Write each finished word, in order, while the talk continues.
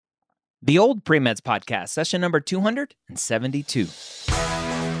The Old Pre-Meds Podcast, session number 272.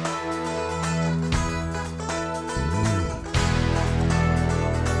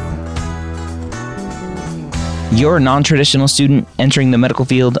 You're a non-traditional student entering the medical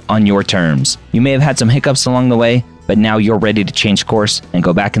field on your terms. You may have had some hiccups along the way, but now you're ready to change course and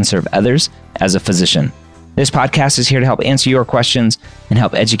go back and serve others as a physician. This podcast is here to help answer your questions and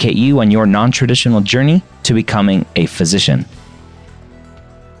help educate you on your non-traditional journey to becoming a physician.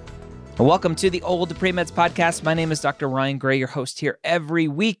 Welcome to the Old Pre-Meds Podcast. My name is Dr. Ryan Gray, your host here every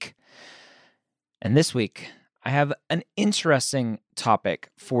week. And this week, I have an interesting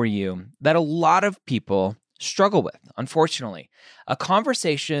topic for you that a lot of people struggle with, unfortunately. A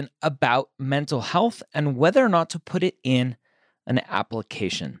conversation about mental health and whether or not to put it in an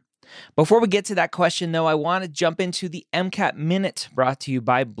application. Before we get to that question, though, I want to jump into the MCAT Minute brought to you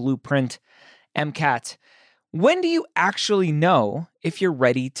by Blueprint MCAT. When do you actually know if you're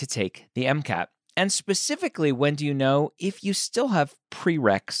ready to take the MCAT? And specifically, when do you know if you still have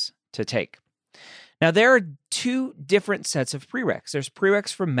prereqs to take? Now, there are two different sets of prereqs. There's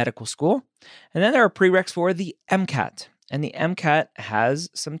prereqs for medical school, and then there are prereqs for the MCAT. And the MCAT has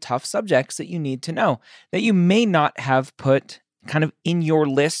some tough subjects that you need to know that you may not have put kind of in your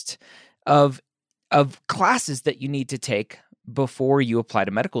list of classes that you need to take before you apply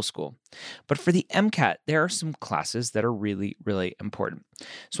to medical school. But for the MCAT, there are some classes that are really, really important.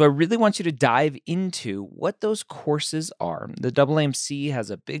 So I really want you to dive into what those courses are. The AAMC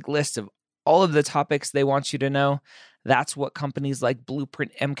has a big list of all of the topics they want you to know. That's what companies like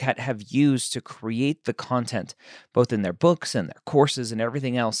Blueprint MCAT have used to create the content, both in their books and their courses and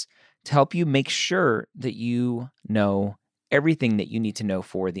everything else, to help you make sure that you know everything that you need to know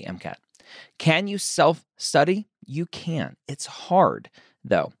for the MCAT. Can you self-study? You can. It's hard,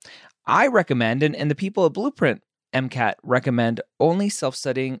 though. I recommend, and the people at Blueprint MCAT recommend only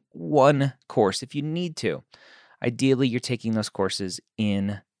self-studying one course if you need to. Ideally, you're taking those courses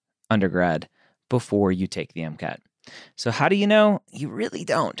in undergrad before you take the MCAT. So how do you know? You really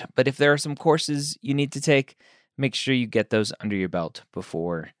don't. But if there are some courses you need to take, make sure you get those under your belt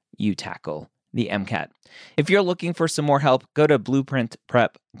before you tackle the MCAT. If you're looking for some more help, go to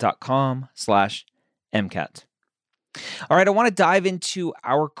blueprintprep.com/MCAT. All right, I want to dive into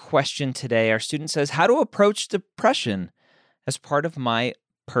our question today. Our student says, how to approach depression as part of my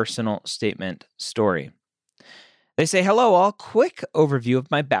personal statement story. They say, hello all, quick overview of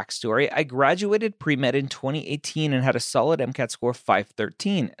my backstory. I graduated pre-med in 2018 and had a solid MCAT score of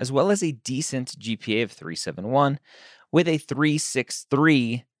 513, as well as a decent GPA of 371 with a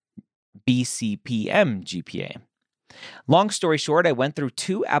 363 BCPM GPA. Long story short, I went through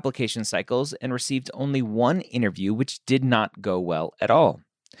 2 application cycles and received only 1 interview, which did not go well at all.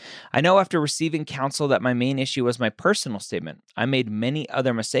 I know after receiving counsel that my main issue was my personal statement. I made many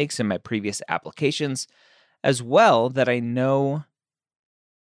other mistakes in my previous applications, as well that I know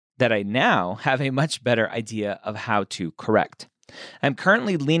that I now have a much better idea of how to correct. I'm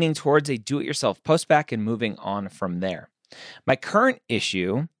currently leaning towards a do-it-yourself postbac and moving on from there. My current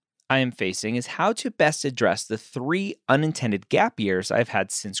issue I am facing is how to best address the 3 unintended gap years I've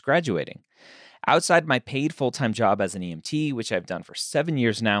had since graduating. Outside my paid full-time job as an EMT, which I've done for 7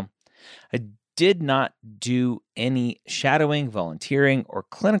 years now, I did not do any shadowing, volunteering, or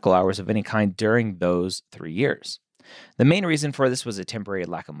clinical hours of any kind during those 3 years. The main reason for this was a temporary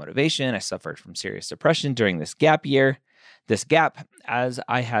lack of motivation. I suffered from serious depression during this gap, as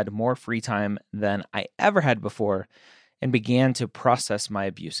I had more free time than I ever had before, and began to process my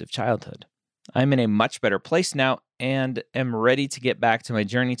abusive childhood. I'm in a much better place now and am ready to get back to my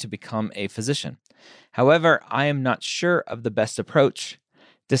journey to become a physician. However, I am not sure of the best approach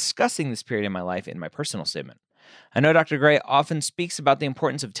discussing this period in my life in my personal statement. I know Dr. Gray often speaks about the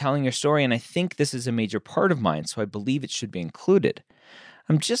importance of telling your story, and I think this is a major part of mine, so I believe it should be included.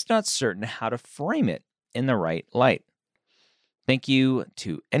 I'm just not certain how to frame it in the right light. Thank you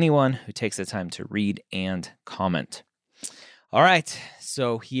to anyone who takes the time to read and comment. All right,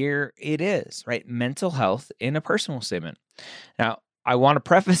 so here it is, right? Mental health in a personal statement. Now, I want to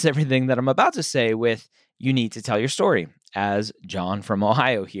preface everything that I'm about to say with, you need to tell your story, as John from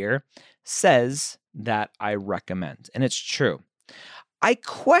Ohio here says that I recommend, and it's true. I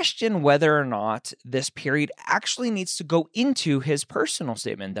question whether or not this period actually needs to go into his personal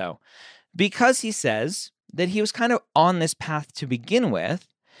statement, though, because he says that he was kind of on this path to begin with,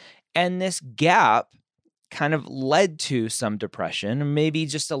 and this gap kind of led to some depression, maybe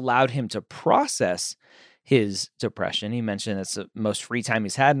just allowed him to process his depression. He mentioned it's the most free time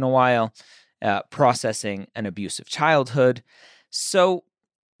he's had in a while, processing an abusive childhood. So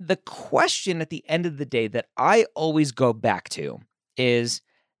the question at the end of the day that I always go back to is,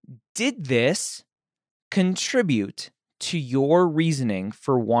 did this contribute to your reasoning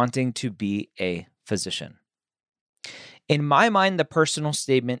for wanting to be a physician? In my mind, the personal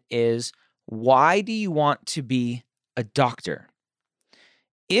statement is, why do you want to be a doctor?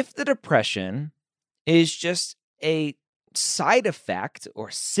 If the depression is just a side effect or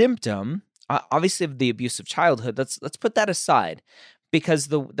symptom, obviously of the abusive childhood, let's put that aside, because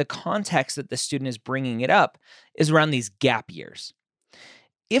the context that the student is bringing it up is around these gap years.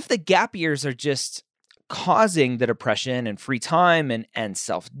 If the gap years are just causing the depression and free time and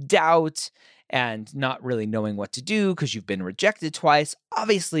self-doubt and not really knowing what to do because you've been rejected twice,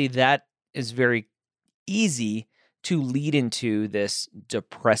 obviously that is very easy to lead into this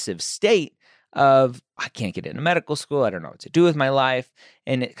depressive state of, I can't get into medical school, I don't know what to do with my life,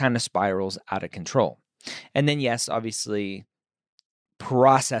 and it kind of spirals out of control. And then, yes, obviously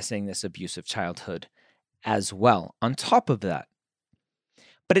processing this abusive childhood as well on top of that.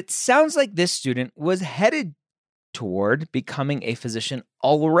 But it sounds like this student was headed toward becoming a physician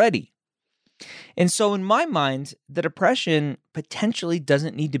already. And so in my mind, the depression potentially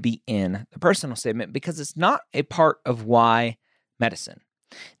doesn't need to be in the personal statement because it's not a part of why medicine.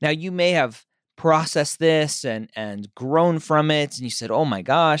 Now, you may have processed this and grown from it, and you said, oh my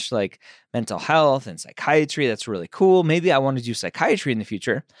gosh, like mental health and psychiatry, that's really cool. Maybe I want to do psychiatry in the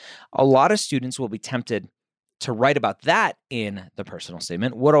future. A lot of students will be tempted to write about that in the personal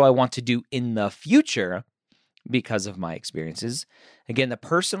statement. What do I want to do in the future because of my experiences? Again, the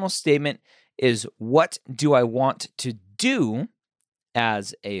personal statement is, what do I want to do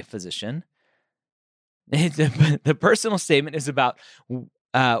as a physician? The personal statement is about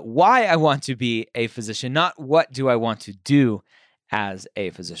why I want to be a physician, not what do I want to do as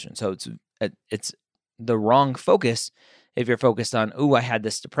a physician. So it's the wrong focus if you're focused on, I had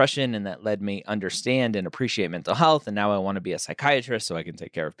this depression and that led me understand and appreciate mental health, and now I want to be a psychiatrist so I can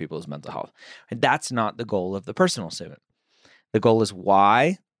take care of people's mental health. And that's not the goal of the personal statement. The goal is,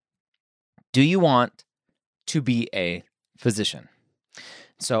 why do you want to be a physician?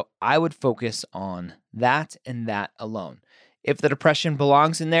 So I would focus on that and that alone. If the depression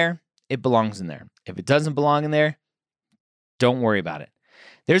belongs in there, it belongs in there. If it doesn't belong in there, don't worry about it.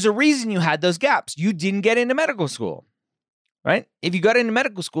 There's a reason you had those gaps. You didn't get into medical school, right? If you got into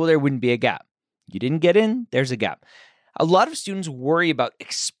medical school, there wouldn't be a gap. You didn't get in, there's a gap. A lot of students worry about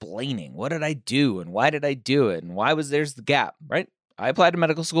explaining, what did I do and why did I do it and why there's the gap, right? I applied to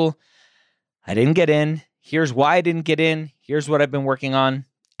medical school. I didn't get in. Here's why I didn't get in. Here's what I've been working on.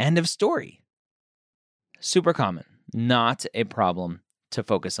 End of story. Super common. Not a problem to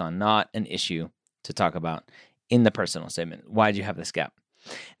focus on. Not an issue to talk about in the personal statement. Why did you have this gap?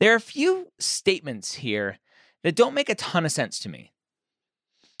 There are a few statements here that don't make a ton of sense to me.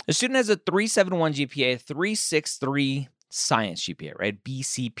 The student has a 3.71 GPA, 3.63 science GPA, right?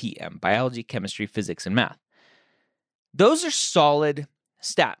 BCPM, biology, chemistry, physics, and math. Those are solid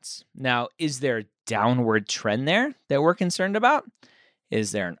stats. Now, is there a downward trend there that we're concerned about?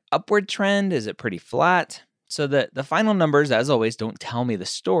 Is there an upward trend? Is it pretty flat? So the final numbers, as always, don't tell me the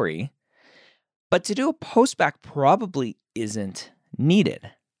story. But to do a postbac probably isn't needed.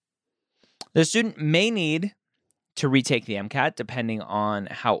 The student may need to retake the MCAT depending on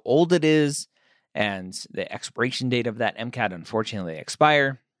how old it is, and the expiration date of that MCAT unfortunately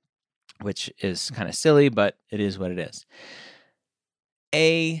expire, which is kind of silly, but it is what it is.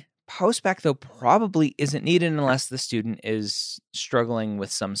 A postbac, though, probably isn't needed unless the student is struggling with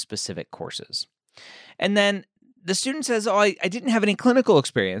some specific courses. And then the student says, I didn't have any clinical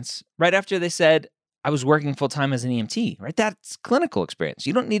experience, right after they said, I was working full-time as an EMT, right? That's clinical experience.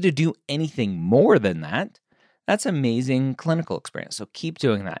 You don't need to do anything more than that. That's amazing clinical experience. So keep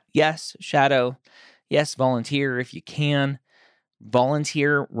doing that. Yes, shadow. Yes, volunteer if you can.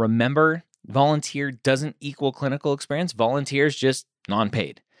 Volunteer, remember, volunteer doesn't equal clinical experience. Volunteer is just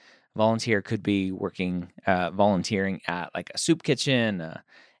non-paid. Volunteer could be volunteering at like a soup kitchen,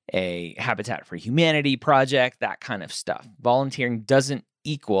 a Habitat for Humanity project, that kind of stuff. Volunteering doesn't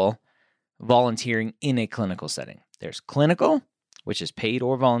equal volunteering in a clinical setting. There's clinical, which is paid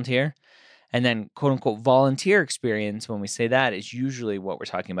or volunteer, and then quote unquote volunteer experience, when we say that, is usually what we're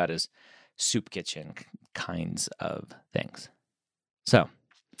talking about is soup kitchen kinds of things. So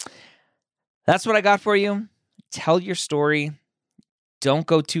that's what I got for you. Tell your story. Don't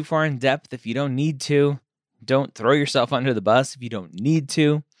go too far in depth if you don't need to. Don't throw yourself under the bus if you don't need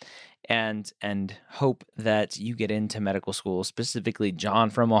to. And hope that you get into medical school, specifically John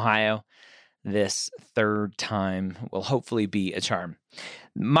from Ohio. This third time will hopefully be a charm.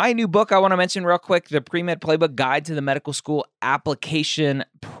 My new book I want to mention real quick, the Pre-Med Playbook Guide to the Medical School Application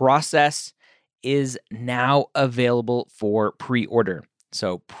Process, is now available for pre-order.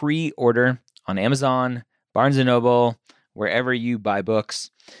 So pre-order on Amazon, Barnes & Noble, wherever you buy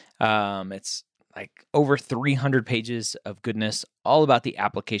books. It's like over 300 pages of goodness, all about the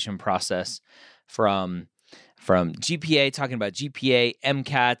application process from GPA, talking about GPA,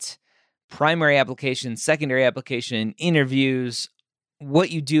 MCAT, primary application, secondary application, interviews,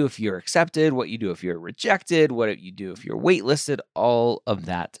 what you do if you're accepted, what you do if you're rejected, what you do if you're waitlisted, all of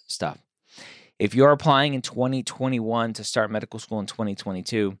that stuff. If you're applying in 2021 to start medical school in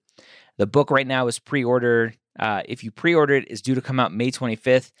 2022, the book right now is pre-ordered. If you pre-order it, it's due to come out May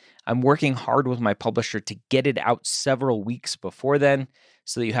 25th. I'm working hard with my publisher to get it out several weeks before then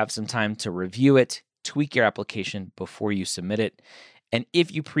so that you have some time to review it, tweak your application before you submit it. And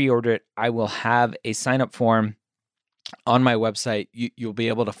if you pre-order it, I will have a sign-up form on my website. You'll be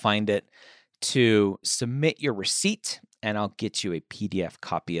able to find it to submit your receipt, and I'll get you a PDF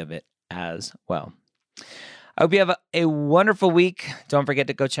copy of it as well. I hope you have a wonderful week. Don't forget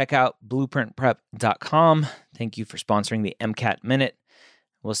to go check out blueprintprep.com. Thank you for sponsoring the MCAT Minute.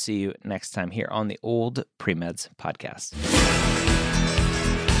 We'll see you next time here on the Old Pre-Meds Podcast.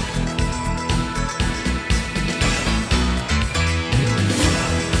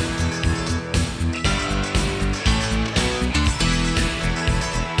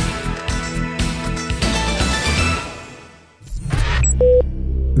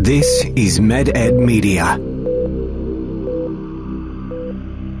 This is MedEd Media.